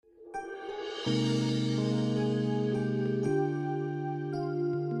Welcome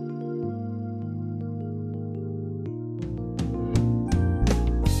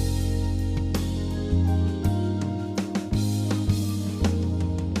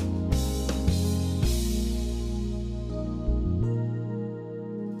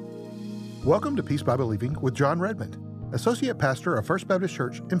to Peace by Believing with Jon Redmond, Associate Pastor of First Baptist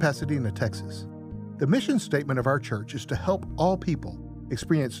Church in Pasadena, Texas. The mission statement of our church is to help all people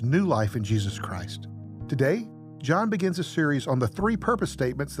experience new life in Jesus Christ. Today, Jon begins a series on the 3 purpose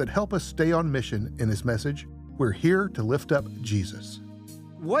statements that help us stay on mission in his message, We're Here to Lift Up Jesus.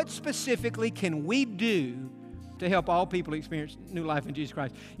 What specifically can we do to help all people experience new life in Jesus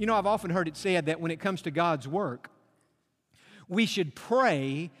Christ? You know, I've often heard it said that when it comes to God's work, we should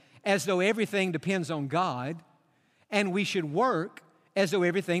pray as though everything depends on God, and we should work as though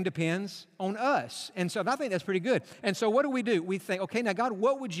everything depends on us. And so I think that's pretty good. And so what do? We think, okay, now God,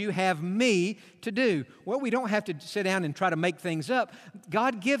 what would you have me to do? Well, we don't have to sit down and try to make things up.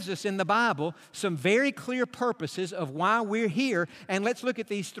 God gives us in the Bible some very clear purposes of why we're here, and let's look at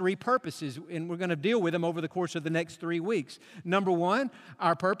these 3 purposes, and we're going to deal with them over the course of the next 3 weeks. Number 1,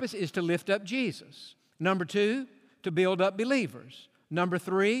 our purpose is to lift up Jesus. Number 2, to build up believers. Number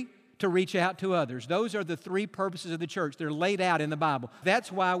 3, to reach out to others. Those are the 3 purposes of the church. They're laid out in the Bible.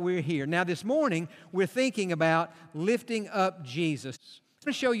 That's why we're here. Now, this morning, we're thinking about lifting up Jesus. I'm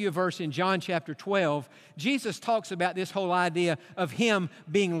going to show you a verse in John chapter 12. Jesus talks about this whole idea of Him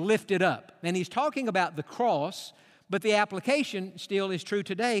being lifted up. And He's talking about the cross, but the application still is true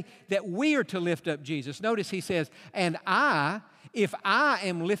today that we are to lift up Jesus. Notice He says, and I, if I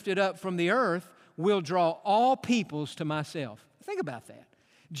am lifted up from the earth, will draw all peoples to myself. Think about that.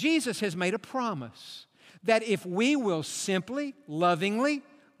 Jesus has made a promise that if we will simply, lovingly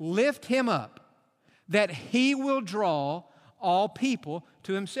lift Him up, that He will draw all people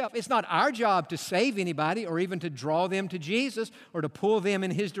to Himself. It's not our job to save anybody or even to draw them to Jesus or to pull them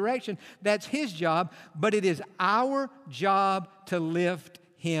in His direction. That's His job, but it is our job to lift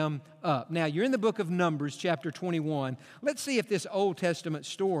Him up. Now, you're in the book of Numbers, chapter 21. Let's see if this Old Testament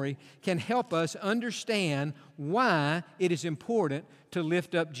story can help us understand why it is important to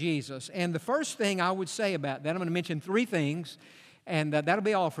lift up Jesus. And the first thing I would say about that, I'm going to mention 3 things, and that'll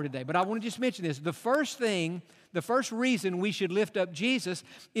be all for today. But I want to just mention this. The first reason we should lift up Jesus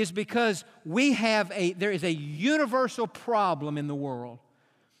is because there is a universal problem in the world.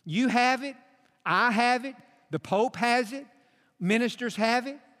 You have it, I have it, the Pope has it, ministers have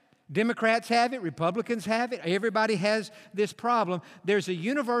it, Democrats have it, Republicans have it. Everybody has this problem. There's a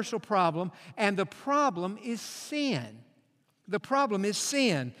universal problem, and the problem is sin. The problem is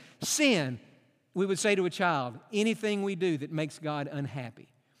sin. Sin, we would say to a child, anything we do that makes God unhappy.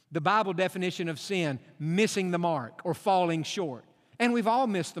 The Bible definition of sin, missing the mark or falling short. And we've all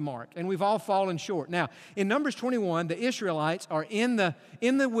missed the mark, and we've all fallen short. Now, in Numbers 21, the Israelites are in the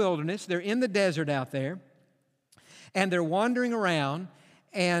wilderness. They're in the desert out there. And they're wandering around,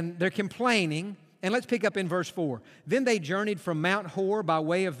 and they're complaining. And let's pick up in verse 4. Then they journeyed from Mount Hor by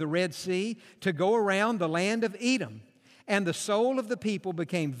way of the Red Sea to go around the land of Edom. And the soul of the people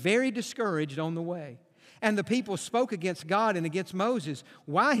became very discouraged on the way. And the people spoke against God and against Moses.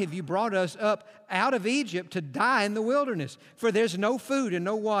 Why have you brought us up out of Egypt to die in the wilderness? For there's no food and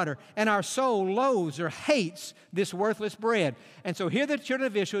no water, and our soul loathes or hates this worthless bread. And so here the children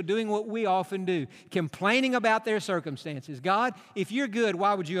of Israel doing what we often do, complaining about their circumstances. God, if you're good,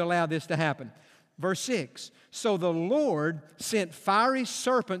 why would you allow this to happen? Verse 6, so the Lord sent fiery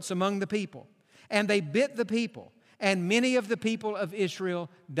serpents among the people, and they bit the people. And many of the people of Israel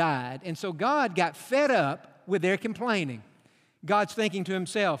died. And so God got fed up with their complaining. God's thinking to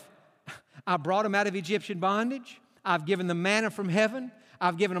Himself, I brought them out of Egyptian bondage. I've given them manna from heaven.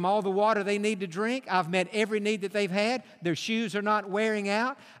 I've given them all the water they need to drink. I've met every need that they've had. Their shoes are not wearing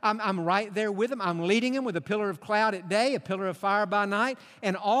out. I'm right there with them. I'm leading them with a pillar of cloud at day, a pillar of fire by night.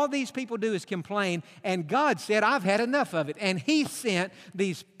 And all these people do is complain. And God said, I've had enough of it. And He sent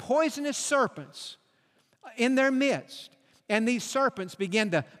these poisonous serpents in their midst. And these serpents began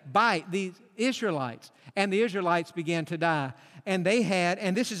to bite these Israelites, and the Israelites began to die. And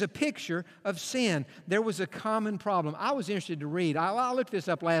this is a picture of sin. There was a common problem. I was interested to read. I looked this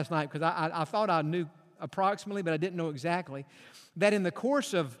up last night because I thought I knew approximately, but I didn't know exactly, that in the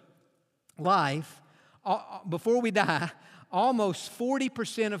course of life, before we die, almost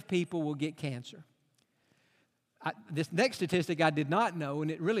 40% of people will get cancer. This next statistic I did not know,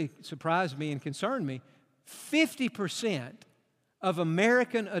 and it really surprised me and concerned me. 50% of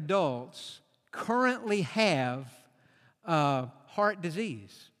American adults currently have heart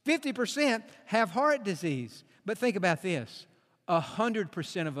disease. 50% have heart disease. But think about this.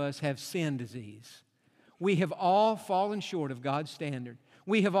 100% of us have sin disease. We have all fallen short of God's standard.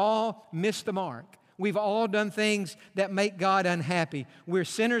 We have all missed the mark. We've all done things that make God unhappy. We're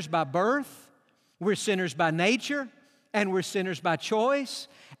sinners by birth, we're sinners by nature, and we're sinners by choice.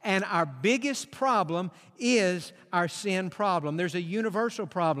 And our biggest problem is our sin problem. There's a universal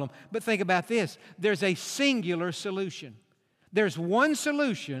problem. But think about this. There's a singular solution. There's one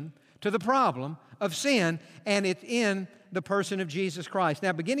solution to the problem of sin, and it's in the person of Jesus Christ.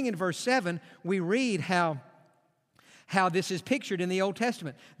 Now, beginning in verse 7, we read how this is pictured in the Old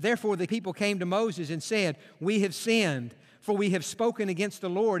Testament. Therefore, the people came to Moses and said, "We have sinned, for we have spoken against the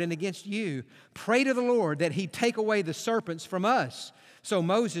Lord and against you. Pray to the Lord that He take away the serpents from us." So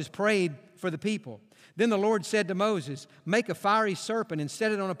Moses prayed for the people. Then the Lord said to Moses, "Make a fiery serpent and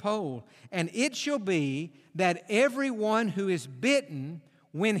set it on a pole, and it shall be that everyone who is bitten,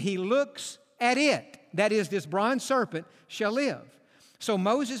 when he looks at it," that is, this bronze serpent, "shall live." So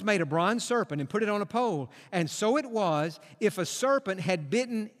Moses made a bronze serpent and put it on a pole. And so it was, if a serpent had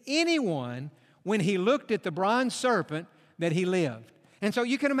bitten anyone, when he looked at the bronze serpent, that he lived. And so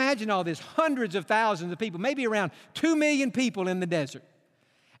you can imagine all this, hundreds of thousands of people, maybe around 2 million people in the desert.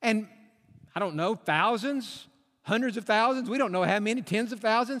 And I don't know, thousands, hundreds of thousands, we don't know how many, tens of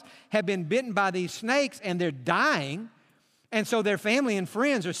thousands, have been bitten by these snakes, and they're dying. And so their family and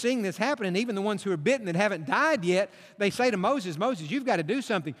friends are seeing this happen, and even the ones who are bitten that haven't died yet, they say to Moses, "Moses, you've got to do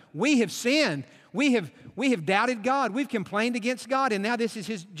something. We have sinned. We have doubted God. We've complained against God, and now this is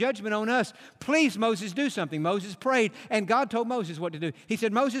His judgment on us. Please, Moses, do something." Moses prayed, and God told Moses what to do. He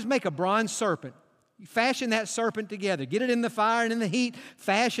said, "Moses, make a bronze serpent. Fashion that serpent together. Get it in the fire and in the heat.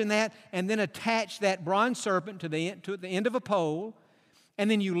 Fashion that, and then attach that bronze serpent to the end of a pole. And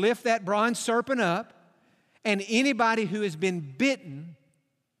then you lift that bronze serpent up, and anybody who has been bitten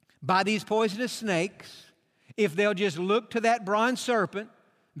by these poisonous snakes, if they'll just look to that bronze serpent,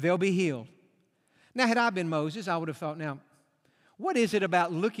 they'll be healed." Now, had I been Moses, I would have thought, now, what is it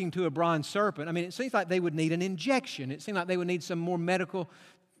about looking to a bronze serpent? I mean, it seems like they would need an injection. It seems like they would need some more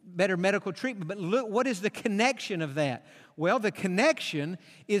better medical treatment. But look, what is the connection of that? Well, the connection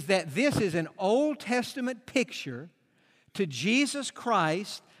is that this is an Old Testament picture to Jesus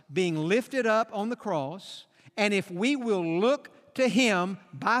Christ being lifted up on the cross. And if we will look to Him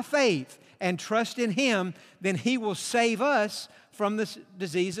by faith and trust in Him, then He will save us from this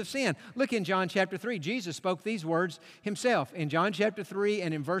disease of sin. Look in John chapter 3. Jesus spoke these words Himself. In John chapter 3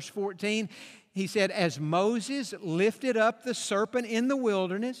 and in verse 14, He said, "As Moses lifted up the serpent in the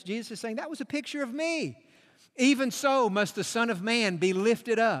wilderness," Jesus is saying, that was a picture of me. "Even so must the Son of Man be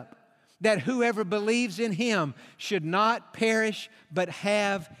lifted up, that whoever believes in Him should not perish but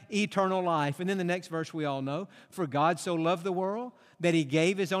have eternal life." And then the next verse we all know, "For God so loved the world that He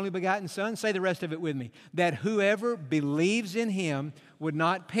gave His only begotten Son," say the rest of it with me, "that whoever believes in Him would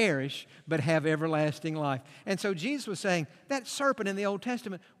not perish but have everlasting life." And so Jesus was saying that serpent in the Old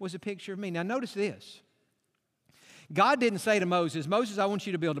Testament was a picture of me. Now notice this. God didn't say to Moses, "Moses, I want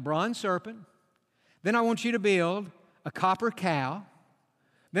you to build a bronze serpent. Then I want you to build a copper cow.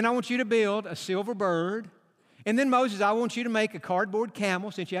 Then I want you to build a silver bird. And then, Moses, I want you to make a cardboard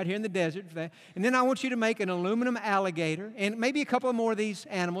camel, since you're out here in the desert. And then I want you to make an aluminum alligator, and maybe a couple of more of these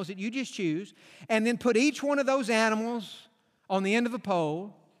animals that you just choose. And then put each one of those animals on the end of a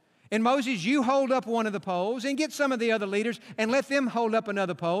pole. And Moses, you hold up one of the poles, and get some of the other leaders and let them hold up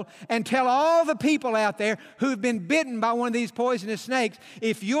another pole, and tell all the people out there who've been bitten by one of these poisonous snakes,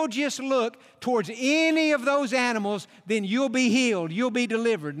 if you'll just look towards any of those animals, then you'll be healed, you'll be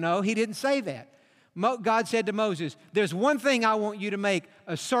delivered." No, He didn't say that. God said to Moses, "There's one thing I want you to make,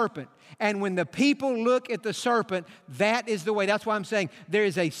 a serpent. And when the people look at the serpent, that is the way." That's why I'm saying there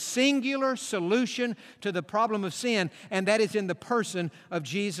is a singular solution to the problem of sin, and that is in the person of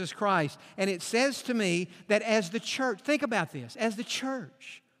Jesus Christ. And it says to me that as the church, think about this, as the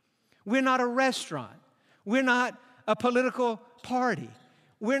church, we're not a restaurant. We're not a political party.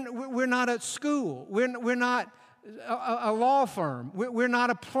 We're not a school. We're not a law firm. We're not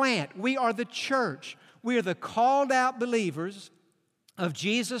a plant. We are the church. We are the called out believers of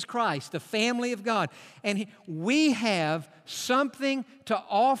Jesus Christ, the family of God. And we have something to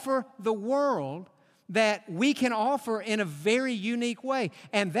offer the world that we can offer in a very unique way.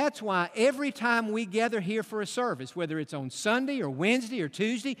 And that's why every time we gather here for a service, whether it's on Sunday or Wednesday or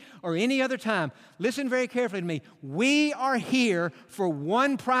Tuesday or any other time, listen very carefully to me. We are here for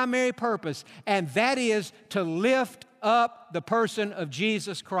one primary purpose, and that is to lift up the person of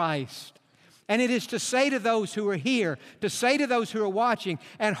Jesus Christ. And it is to say to those who are here, to say to those who are watching,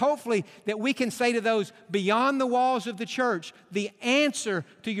 and hopefully that we can say to those beyond the walls of the church, the answer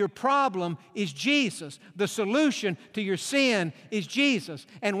to your problem is Jesus. The solution to your sin is Jesus.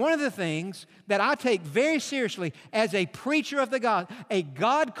 And one of the things that I take very seriously as a preacher of the gospel, a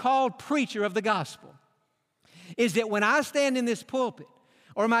God-called preacher of the gospel, is that when I stand in this pulpit,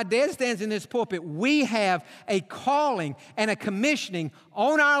 or my dad stands in this pulpit, we have a calling and a commissioning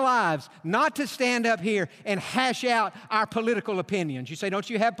on our lives not to stand up here and hash out our political opinions. You say, don't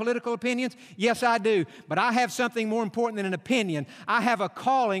you have political opinions? Yes, I do. But I have something more important than an opinion. I have a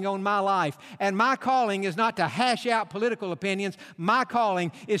calling on my life. And my calling is not to hash out political opinions. My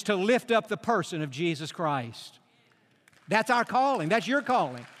calling is to lift up the person of Jesus Christ. That's our calling. That's your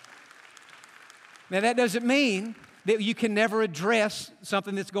calling. Now, that doesn't mean that you can never address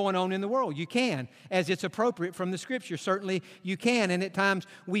something that's going on in the world. You can, as it's appropriate from the Scripture. Certainly you can, and at times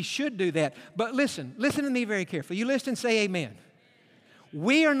we should do that. But listen to me very carefully. You listen and say amen.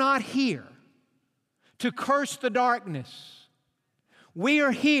 We are not here to curse the darkness. We are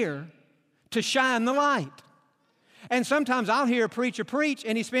here to shine the light. And sometimes I'll hear a preacher preach,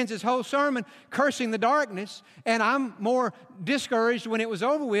 and he spends his whole sermon cursing the darkness, and I'm more discouraged when it was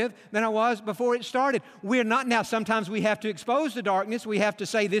over with than I was before it started. We're not, now sometimes we have to expose the darkness. We have to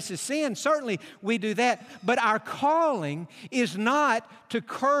say this is sin. Certainly we do that. But our calling is not to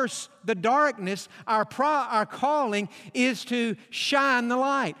curse the darkness. Our calling is to shine the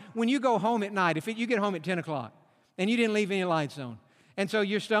light. When you go home at night, you get home at 10 o'clock, and you didn't leave any lights on, and so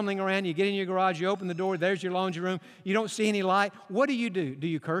you're stumbling around, you get in your garage, you open the door, there's your laundry room, you don't see any light. What do? Do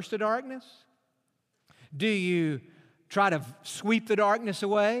you curse the darkness? Do you try to sweep the darkness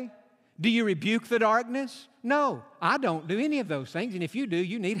away? Do you rebuke the darkness? No, I don't do any of those things, and if you do,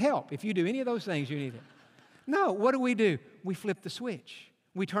 you need help. If you do any of those things, you need it. No, what do? We flip the switch.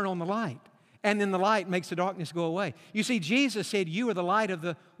 We turn on the light, and then the light makes the darkness go away. You see, Jesus said, you are the light of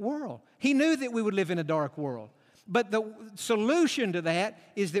the world. He knew that we would live in a dark world. But the solution to that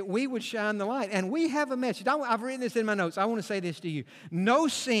is that we would shine the light. And we have a message. I've written this in my notes. I want to say this to you. No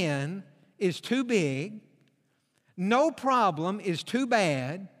sin is too big, no problem is too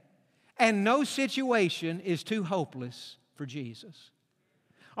bad, and no situation is too hopeless for Jesus.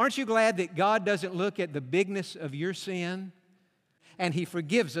 Aren't you glad that God doesn't look at the bigness of your sin, and He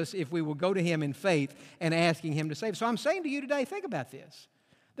forgives us if we will go to Him in faith and asking Him to save us? So I'm saying to you today, think about this.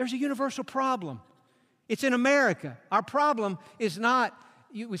 There's a universal problem. It's in America. Our problem is not,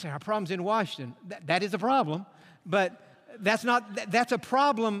 we say our problem's in Washington. That is a problem, but that's a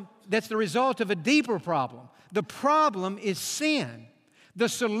problem that's the result of a deeper problem. The problem is sin. The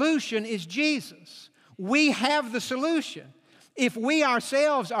solution is Jesus. We have the solution. If we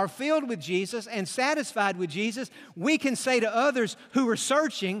ourselves are filled with Jesus and satisfied with Jesus, we can say to others who are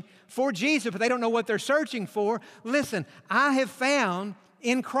searching for Jesus, but they don't know what they're searching for, listen, I have found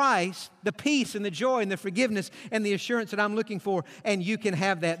in Christ the peace and the joy and the forgiveness and the assurance that I'm looking for, and you can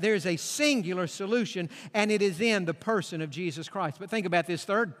have that. There's a singular solution, and it is in the person of Jesus Christ. But think about this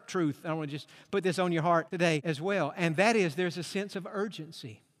third truth. I want to just put this on your heart today as well, and that is there's a sense of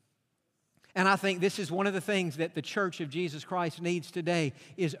urgency. And I think this is one of the things that the church of Jesus Christ needs today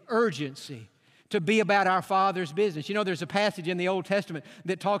is urgency. To be about our Father's business. You know, there's a passage in the Old Testament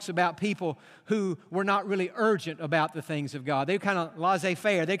that talks about people who were not really urgent about the things of God. They're kind of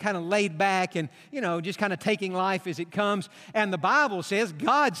laissez-faire. They're kind of laid back and, just kind of taking life as it comes. And the Bible says,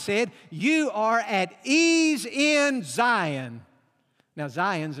 God said, you are at ease in Zion. Now,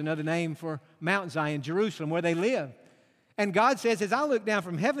 Zion's another name for Mount Zion, Jerusalem, where they live. And God says, as I look down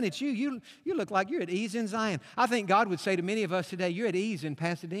from heaven at you, you look like you're at ease in Zion. I think God would say to many of us today, you're at ease in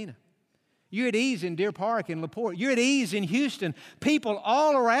Pasadena. You're at ease in Deer Park and LaPorte. You're at ease in Houston. People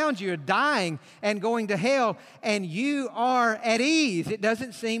all around you are dying and going to hell, and you are at ease. It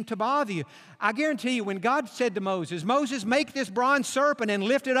doesn't seem to bother you. I guarantee you, when God said to Moses, make this bronze serpent and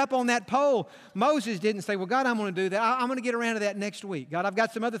lift it up on that pole, Moses didn't say, well, God, I'm going to do that. I'm going to get around to that next week. God, I've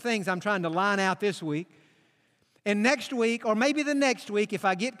got some other things I'm trying to line out this week. And next week, or maybe the next week, if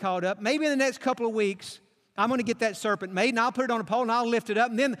I get caught up, maybe in the next couple of weeks, I'm going to get that serpent made, and I'll put it on a pole, and I'll lift it up,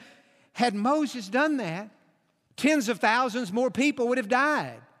 and then had Moses done that, tens of thousands more people would have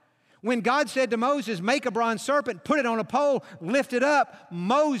died. When God said to Moses, make a bronze serpent, put it on a pole, lift it up,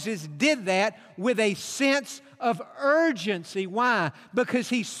 Moses did that with a sense of urgency. Why? Because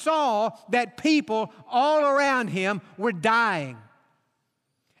he saw that people all around him were dying.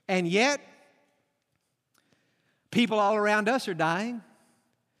 And yet, people all around us are dying.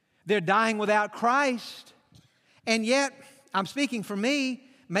 They're dying without Christ. And yet, I'm speaking for me,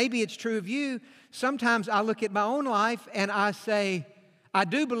 maybe it's true of you. Sometimes I look at my own life and I say, I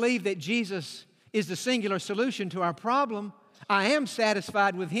do believe that Jesus is the singular solution to our problem. I am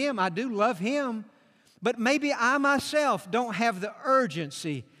satisfied with Him. I do love Him. But maybe I myself don't have the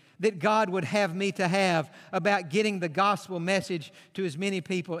urgency that God would have me to have about getting the gospel message to as many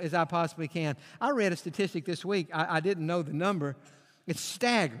people as I possibly can. I read a statistic this week. I didn't know the number. It's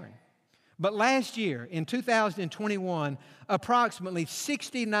staggering. But last year, in 2021, approximately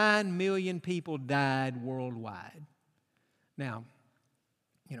 69 million people died worldwide. Now,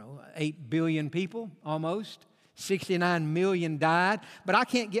 8 billion people almost. 69 million died, but I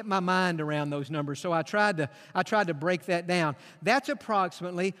can't get my mind around those numbers, so I tried to break that down. That's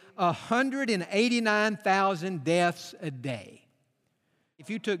approximately 189,000 deaths a day. If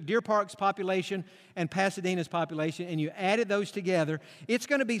you took Deer Park's population and Pasadena's population and you added those together, it's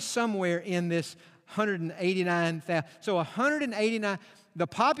going to be somewhere in this 189,000. So 189, the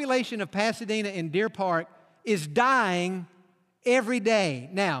population of Pasadena and Deer Park is dying every day.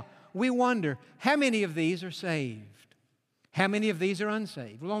 Now, we wonder, how many of these are saved? How many of these are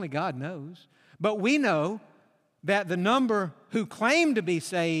unsaved? Well, only God knows. But we know that the number who claim to be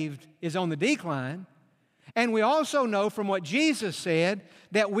saved is on the decline. And we also know from what Jesus said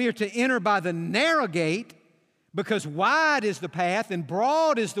that we are to enter by the narrow gate, because wide is the path and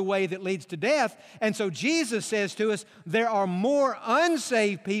broad is the way that leads to death. And so Jesus says to us, there are more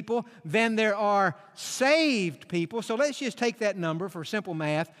unsaved people than there are saved people. So let's just take that number for simple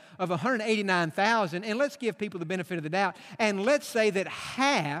math of 189,000, and let's give people the benefit of the doubt. And let's say that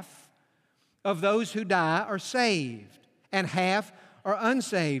half of those who die are saved and half are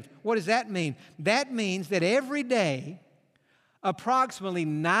unsaved. What does that mean? That means that every day, approximately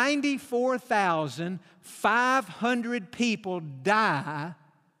 94,500 people die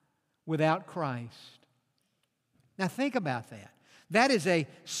without Christ. Now think about that. That is a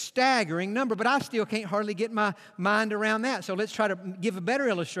staggering number, but I still can't hardly get my mind around that. So let's try to give a better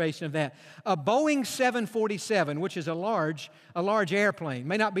illustration of that. A Boeing 747, which is a large airplane,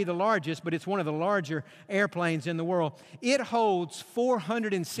 may not be the largest, but it's one of the larger airplanes in the world. It holds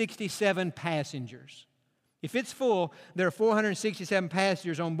 467 passengers. If it's full, there are 467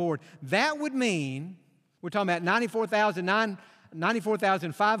 passengers on board. That would mean, we're talking about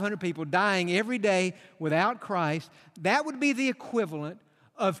 94,500 people dying every day without Christ. That would be the equivalent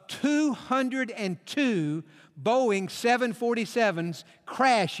of 202 Boeing 747s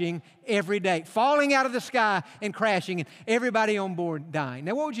crashing every day, falling out of the sky and crashing, and everybody on board dying.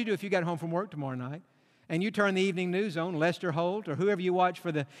 Now, what would you do if you got home from work tomorrow night and you turn the evening news on, Lester Holt or whoever you watch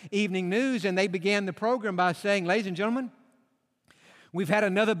for the evening news, and they began the program by saying, ladies and gentlemen, we've had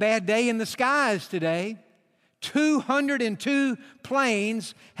another bad day in the skies today. 202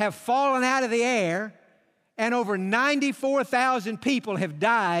 planes have fallen out of the air, and over 94,000 people have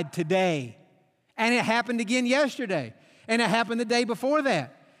died today. And it happened again yesterday, and it happened the day before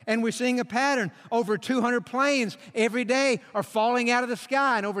that. And we're seeing a pattern. Over 200 planes every day are falling out of the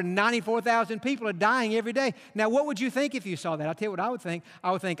sky, and over 94,000 people are dying every day. Now, what would you think if you saw that? I'll tell you what I would think.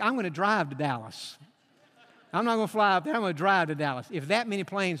 I would think, I'm going to drive to Dallas. I'm not going to fly up there. I'm going to drive to Dallas if that many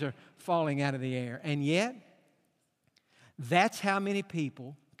planes are falling out of the air. And yet, that's how many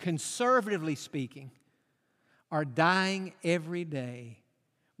people, conservatively speaking, are dying every day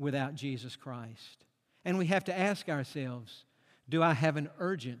without Jesus Christ. And we have to ask ourselves, do I have an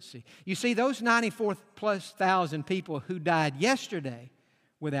urgency? You see, those 94,000+ people who died yesterday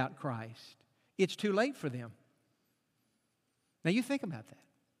without Christ, it's too late for them. Now you think about that.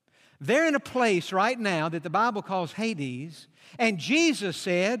 They're in a place right now that the Bible calls Hades, and Jesus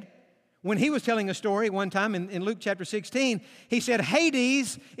said, when he was telling a story one time in Luke chapter 16, he said,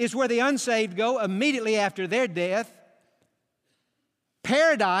 Hades is where the unsaved go immediately after their death.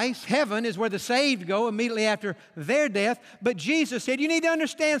 Paradise, heaven, is where the saved go immediately after their death. But Jesus said, you need to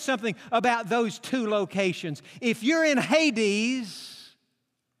understand something about those two locations. If you're in Hades,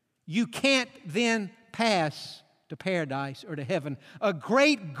 you can't then pass to paradise or to heaven. A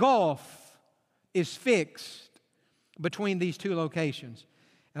great gulf is fixed between these two locations.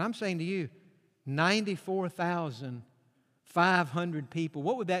 And I'm saying to you, 94,500 people.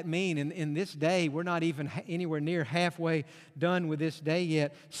 What would that mean in this day? We're not even anywhere near halfway done with this day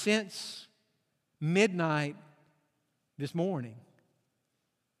yet. Since midnight this morning.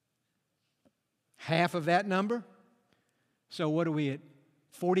 Half of that number. So what are we at?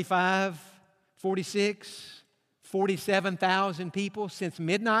 45, 46, 47,000 people since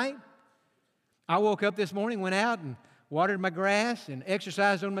midnight? I woke up this morning, went out and watered my grass and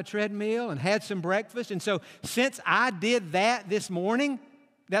exercised on my treadmill and had some breakfast. And so since I did that this morning,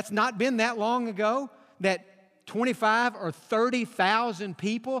 that's not been that long ago, that 25 or 30,000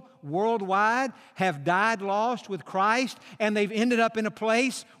 people worldwide have died lost with Christ, and they've ended up in a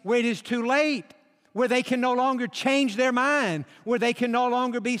place where it is too late, where they can no longer change their mind, where they can no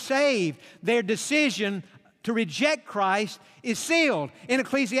longer be saved. Their decision to reject Christ is sealed. In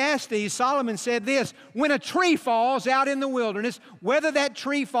Ecclesiastes, Solomon said this, when a tree falls out in the wilderness, whether that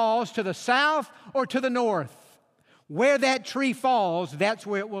tree falls to the south or to the north, where that tree falls, that's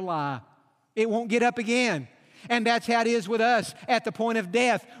where it will lie. It won't get up again. And that's how it is with us at the point of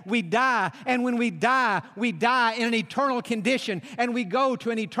death. We die, and when we die in an eternal condition, and we go to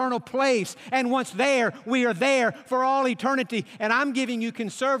an eternal place. And once there, we are there for all eternity. And I'm giving you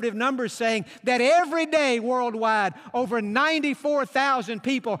conservative numbers saying that every day worldwide, over 94,000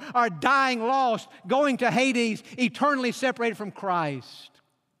 people are dying lost, going to Hades, eternally separated from Christ.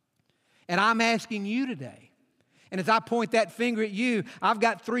 And I'm asking you today, and as I point that finger at you, I've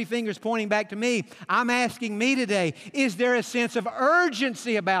got 3 fingers pointing back to me. I'm asking me today, is there a sense of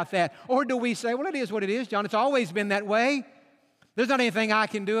urgency about that? Or do we say, well, it is what it is, John. It's always been that way. There's not anything I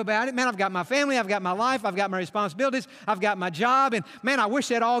can do about it. Man, I've got my family, I've got my life, I've got my responsibilities, I've got my job, and man, I wish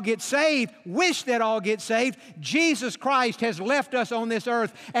they'd all get saved. Wish they'd all get saved. Jesus Christ has left us on this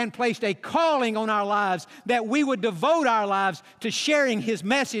earth and placed a calling on our lives that we would devote our lives to sharing His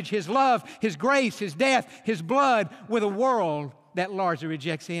message, His love, His grace, His death, His blood with a world that largely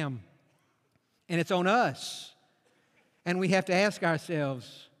rejects Him. And it's on us. And we have to ask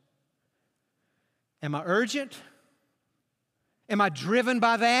ourselves, am I urgent? Am I driven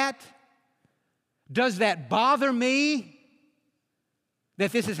by that? Does that bother me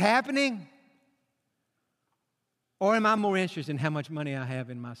that this is happening? Or am I more interested in how much money I have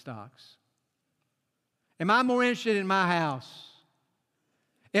in my stocks? Am I more interested in my house?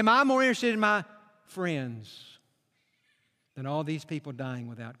 Am I more interested in my friends than all these people dying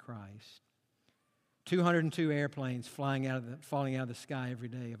without Christ? 202 airplanes falling out of the sky every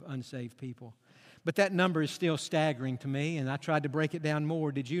day of unsaved people. But that number is still staggering to me, and I tried to break it down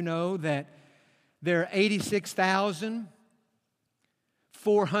more. Did you know that there are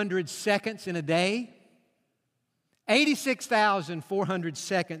 86,400 seconds in a day? 86,400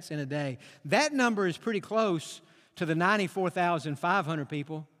 seconds in a day. That number is pretty close to the 94,500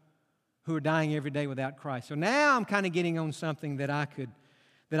 people who are dying every day without Christ. So now I'm kind of getting on something that I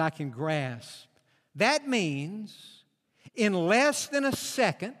can grasp. That means in less than a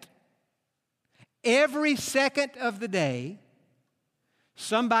second, every second of the day,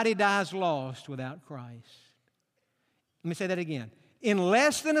 somebody dies lost without Christ. Let me say that again. In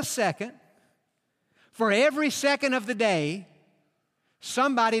less than a second, for every second of the day,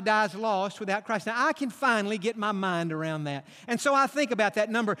 somebody dies lost without Christ. Now, I can finally get my mind around that. And so I think about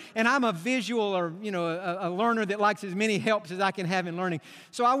that number, and I'm a visual or, a learner that likes as many helps as I can have in learning.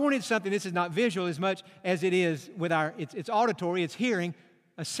 So I wanted something, this is not visual as much as it is with it's auditory, it's hearing,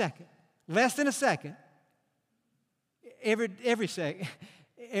 a second. Less than a second, every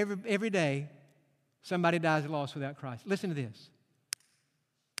day, somebody dies lost without Christ. Listen to this.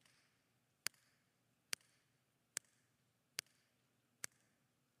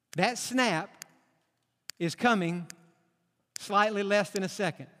 That snap is coming slightly less than a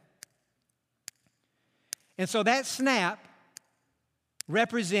second. And so that snap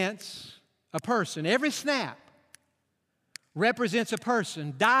represents a person. Every snap represents a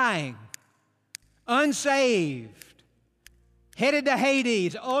person dying, unsaved, headed to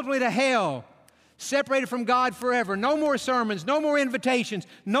Hades, ultimately to hell, separated from God forever. No more sermons, no more invitations,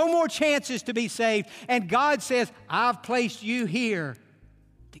 no more chances to be saved. And God says, I've placed you here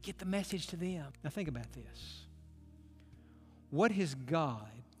to get the message to them. Now think about this. What has God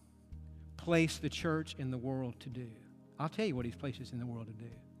placed the church in the world to do? I'll tell you what He's placed us in the world to do.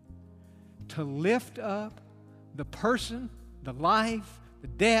 To lift up the person, the life, the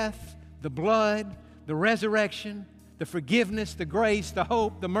death, the blood, the resurrection, the forgiveness, the grace, the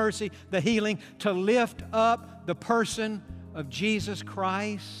hope, the mercy, the healing, to lift up the person of Jesus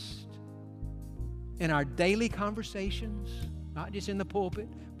Christ in our daily conversations, not just in the pulpit,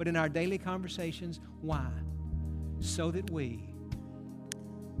 but in our daily conversations. Why? So that we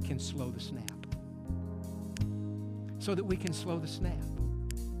can slow the snap. So that we can slow the snap.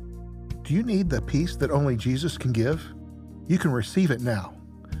 Do you need the peace that only Jesus can give? You can receive it now.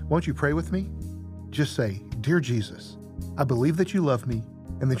 Won't you pray with me? Just say, Dear Jesus, I believe that you love me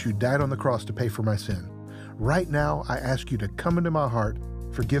and that you died on the cross to pay for my sin. Right now, I ask you to come into my heart,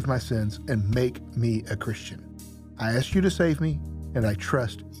 forgive my sins, and make me a Christian. I ask you to save me, and I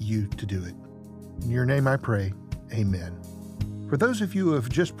trust you to do it. In your name I pray, amen. For those of you who have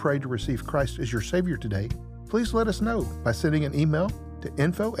just prayed to receive Christ as your Savior today, please let us know by sending an email to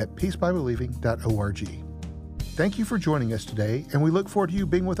info@peacebybelieving.org. Thank you for joining us today, and we look forward to you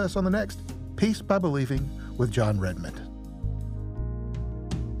being with us on the next Peace by Believing with Jon Redmond.